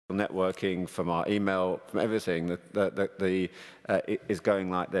networking, from our email, from everything, is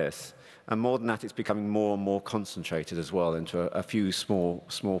going like this. And more than that, it's becoming more and more concentrated as well into a few small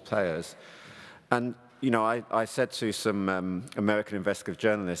players. And I said to some American investigative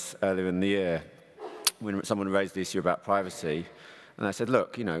journalists earlier in the year, when someone raised the issue about privacy, and I said,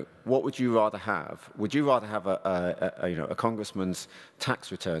 look, what would you rather have? Would you rather have a congressman's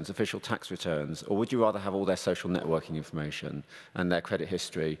tax returns, official tax returns, or would you rather have all their social networking information and their credit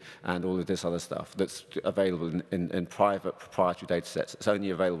history and all of this other stuff that's available in private proprietary data sets that's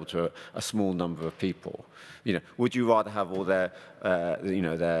only available to a small number of people? Would you rather have all their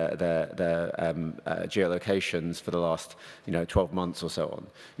geolocations for the last 12 months or so on?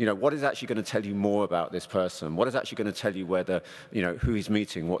 What is actually going to tell you more about this person? What is actually going to tell you whether who he's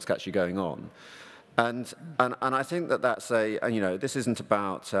meeting, what's actually going on? And I think that's this isn't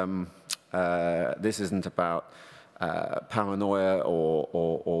about paranoia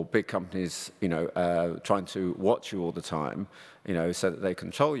or big companies trying to watch you all the time so that they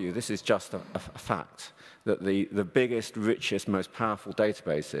control you. This is just a fact that the biggest, richest, most powerful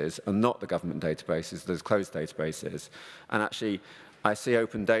databases are not the government databases, those closed databases. And actually, I see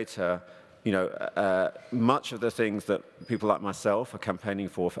open data, much of the things that people like myself are campaigning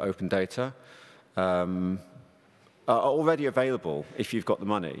for open data are already available if you've got the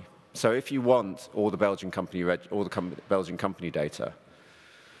money. So if you want all the Belgian company data,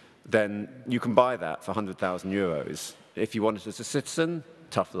 then you can buy that for 100,000 euros. If you want it as a citizen,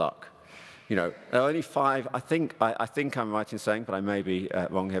 tough luck. There are only 5. I think I'm right in saying, but I may be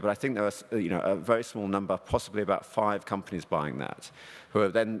wrong here. But I think there are a very small number, possibly about 5 companies buying that, who are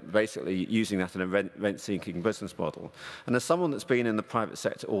then basically using that in a rent-seeking business model. And as someone that's been in the private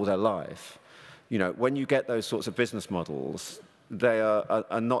sector all their life, when you get those sorts of business models, they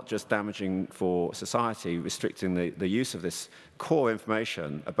are not just damaging for society, restricting the use of this core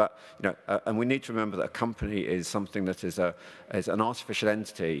information. But and we need to remember that a company is something that is an artificial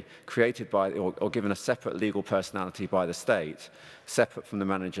entity created by or given a separate legal personality by the state, separate from the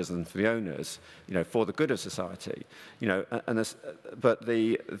managers and from the owners, for the good of society. But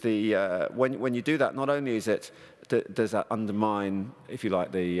when you do that, not only is it does that undermine, if you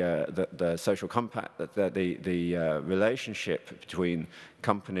like, the social compact, the relationship between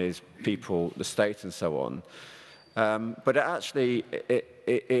companies, people, the state, and so on. But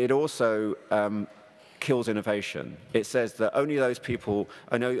it also kills innovation. It says that only those people,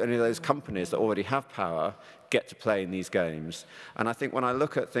 only those companies that already have power get to play in these games. And I think when I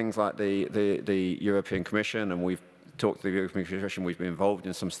look at things like the European Commission, and we've talked to the European Commission, we've been involved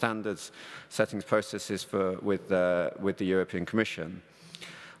in some standards settings processes with the European Commission,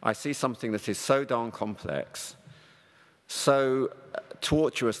 I see something that is so darn complex, so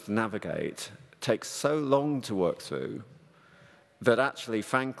tortuous to navigate, takes so long to work through, that actually,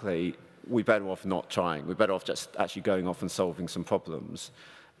 frankly, we're better off not trying. We're better off just actually going off and solving some problems.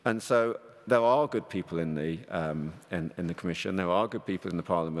 And so there are good people in the Commission. There are good people in the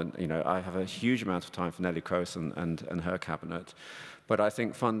Parliament. I have a huge amount of time for Nelly Kroes and her cabinet. But I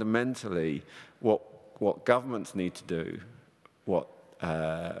think fundamentally, what governments need to do, what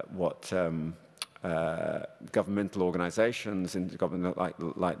governmental organisations in government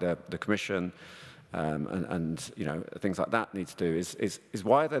like the Commission and things like that need to do is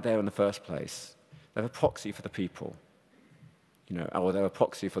why they're there in the first place. They're a proxy for the people. Or they're a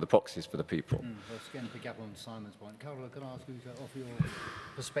proxy for the proxies for the people. Well, again, pick up on Simon's point. Carola, can I ask you to offer your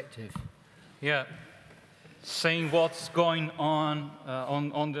perspective? Yeah, saying what's going on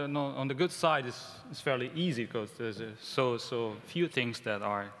the good side is fairly easy because there's so few things that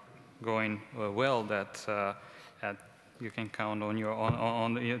are going well that you can count on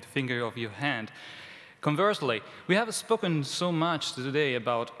the finger of your hand. Conversely, we have spoken so much today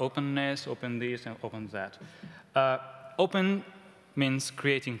about openness, open this, and open that. Open means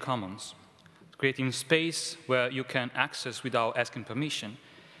creating commons, creating space where you can access without asking permission.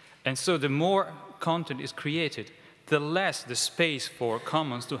 And so the more content is created, the less the space for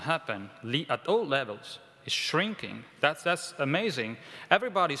commons to happen at all levels is shrinking. That's amazing.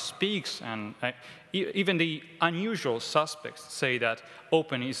 Everybody speaks, and even the unusual suspects say that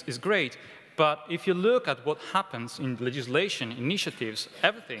open is great. But if you look at what happens in legislation, initiatives,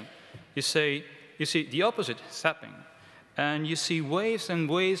 everything, you see the opposite is happening. And you see waves and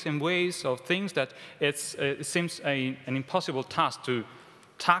waves and waves of things that it seems an impossible task to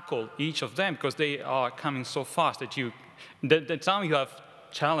tackle each of them because they are coming so fast that the time you have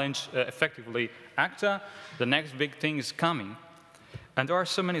challenged effectively ACTA, the next big thing is coming. And there are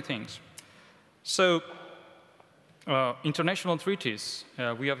so many things. So international treaties,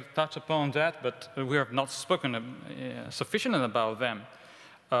 we have touched upon that, but we have not spoken sufficiently about them.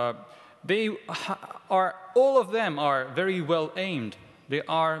 all of them are very well aimed. They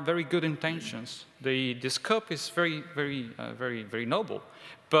are very good intentions. The scope is very noble.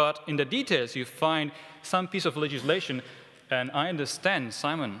 But in the details, you find some piece of legislation, and I understand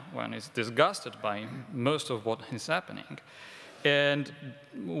Simon when he's disgusted by most of what is happening. And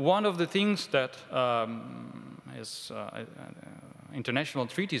one of the things that international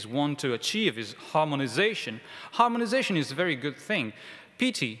treaties want to achieve is harmonization. Harmonization is a very good thing.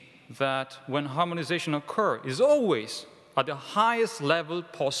 Pity that when harmonization occurs, is always at the highest level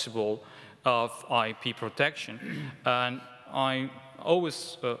possible of IP protection. And I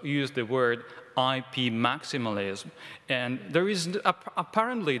always use the word IP maximalism. And there is,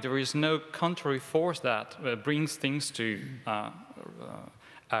 apparently, there is no contrary force that brings things to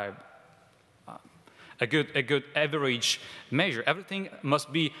a good average measure. Everything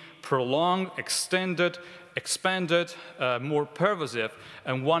must be prolonged, extended, expanded, more pervasive.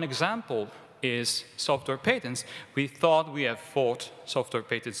 And one example is software patents. We thought we have fought software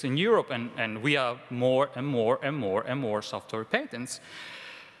patents in Europe, and we have more and more and more and more software patents.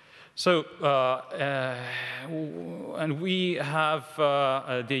 So, and we have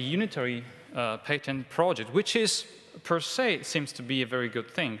the unitary patent project, which is per se seems to be a very good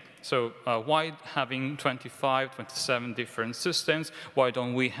thing. So why having 25, 27 different systems? Why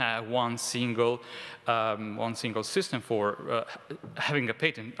don't we have one single system for having a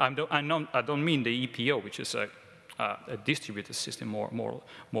patent? I don't mean the EPO, which is a distributed system more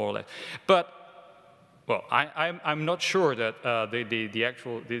or less. But well, I'm not sure that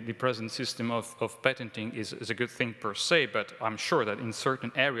the present system of patenting is a good thing per se, but I'm sure that in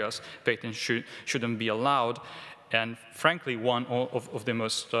certain areas patents shouldn't be allowed. And frankly, one of the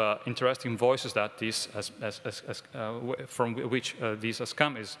most interesting voices that this from which this has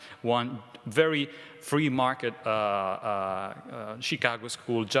come is one very free market Chicago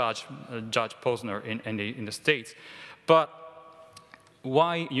school judge, Judge Posner in the States. But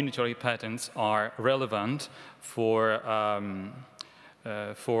why unitary patents are relevant for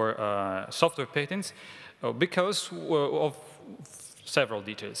software patents? Because of several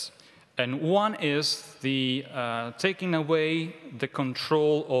details. And one is the taking away the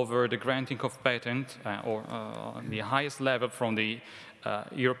control over the granting of patent or the highest level from the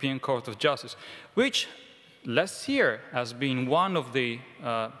European Court of Justice, which last year has been one of the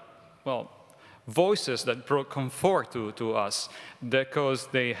voices that brought comfort to us, because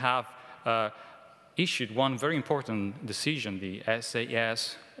they have issued one very important decision, the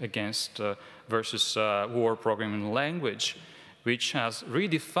SAS against versus war programming language, which has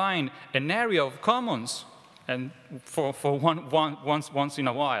redefined an area of commons. And for once in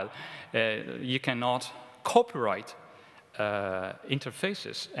a while, you cannot copyright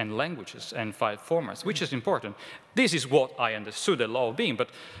interfaces and languages and file formats, which is important. This is what I understood the law being,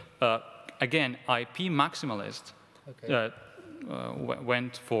 but again, IP maximalist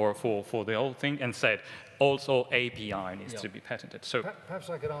went for the whole thing and said, also API needs to be patented. So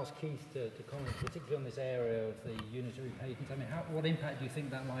perhaps I could ask Keith to comment, particularly on this area of the unitary patents. I mean, what impact do you think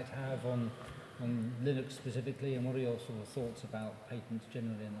that might have on Linux specifically, and what are your sort of thoughts about patents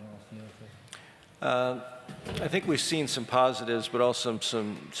generally in the last year or so? I think we've seen some positives, but also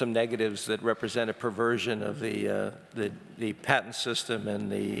some negatives that represent a perversion of the patent system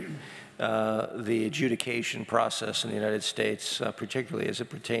and the adjudication process in the United States, particularly as it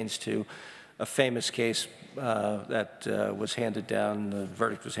pertains to a famous case that was handed down, the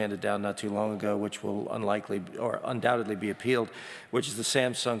verdict was handed down not too long ago, which will undoubtedly be appealed, which is the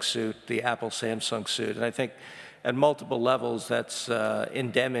Samsung suit, the Apple-Samsung suit. And I think at multiple levels that's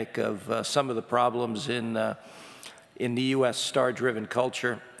endemic of some of the problems in the U.S. star-driven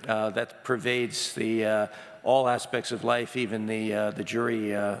culture that pervades all aspects of life, even the jury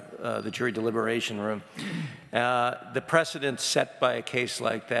deliberation room. The precedent set by a case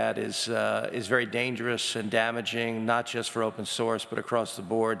like that is very dangerous and damaging, not just for open source, but across the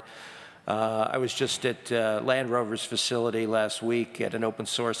board. I was just at Land Rover's facility last week at an open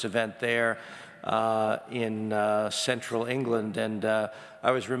source event there in central England, and I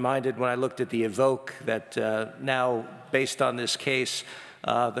was reminded when I looked at the Evoque that now, based on this case,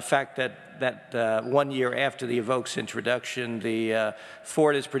 the fact that 1 year after the Evoque's introduction, the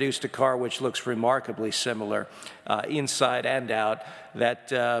Ford has produced a car which looks remarkably similar inside and out. That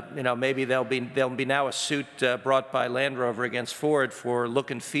you know, maybe there'll be now a suit brought by Land Rover against Ford for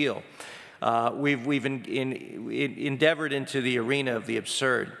look and feel. We've endeavored into the arena of the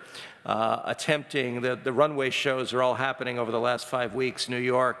absurd, attempting the runway shows are all happening over the last 5 weeks: New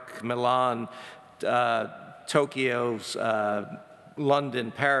York, Milan, Tokyo,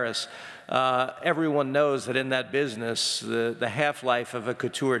 London, Paris, everyone knows that in that business, the half-life of a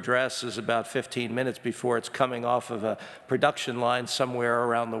couture dress is about 15 minutes before it's coming off of a production line somewhere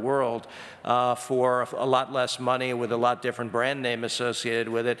around the world for a lot less money with a lot different brand name associated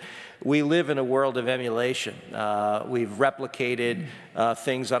with it. We live in a world of emulation. We've replicated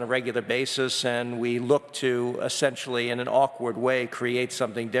things on a regular basis, and we look to essentially, in an awkward way, create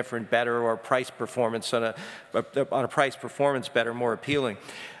something different, better, or price performance on a price performance better, more appealing.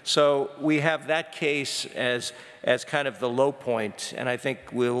 So we have that case as kind of the low point, and I think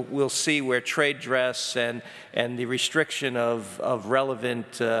we'll see where trade dress and the restriction of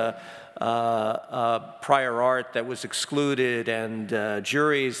relevant prior art that was excluded, and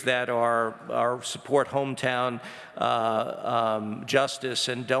juries that support hometown justice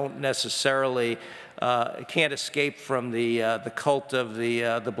and don't necessarily can't escape from the cult of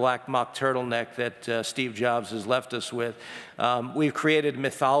the black mock turtleneck that Steve Jobs has left us with. We've created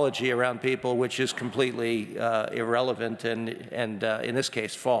mythology around people which is completely irrelevant and in this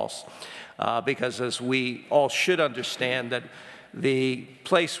case false, because as we all should understand that the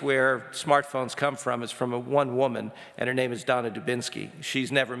place where smartphones come from is from one woman, and her name is Donna Dubinsky. She's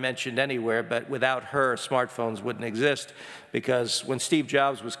never mentioned anywhere, but without her, smartphones wouldn't exist, because when Steve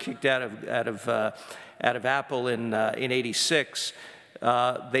Jobs was kicked out of Apple in '86,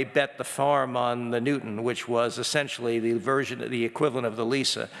 they bet the farm on the Newton, which was essentially the equivalent of the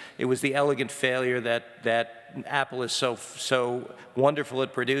Lisa. It was the elegant failure that Apple is so wonderful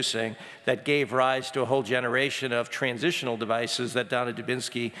at producing that gave rise to a whole generation of transitional devices that Donna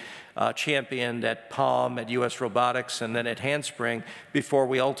Dubinsky championed at Palm, at US Robotics, and then at Handspring, before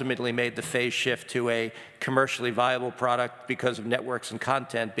we ultimately made the phase shift to a commercially viable product because of networks and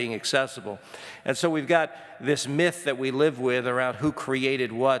content being accessible. And so we've got this myth that we live with around who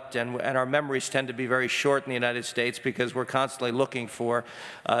created what, and our memories tend to be very short in the United States because we're constantly looking for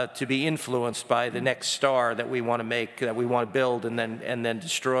to be influenced by the next star that we want to make, that we want to build and then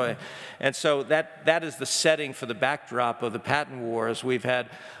destroy. And so that is the setting for the backdrop of the patent wars. We've had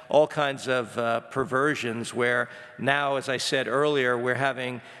all kinds of perversions where now, as I said earlier, we're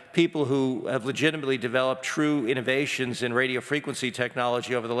having people who have legitimately developed true innovations in radio frequency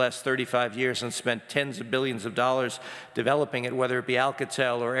technology over the last 35 years and spent tens of billions of dollars developing it, whether it be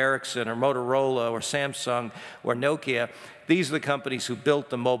Alcatel or Ericsson or Motorola or Samsung or Nokia. These are the companies who built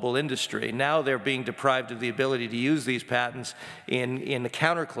the mobile industry. Now they're being deprived of the ability to use these patents in the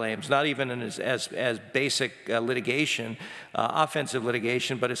counterclaims, not even in as basic litigation, offensive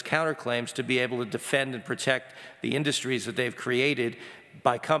litigation, but as counterclaims to be able to defend and protect the industries that they've created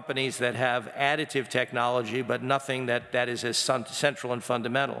by companies that have additive technology, but nothing that is as central and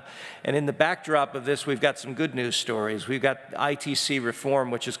fundamental. And in the backdrop of this, we've got some good news stories. We've got ITC reform,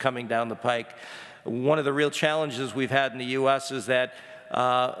 which is coming down the pike. One of the real challenges we've had in the US is that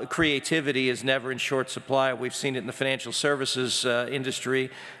creativity is never in short supply. We've seen it in the financial services industry.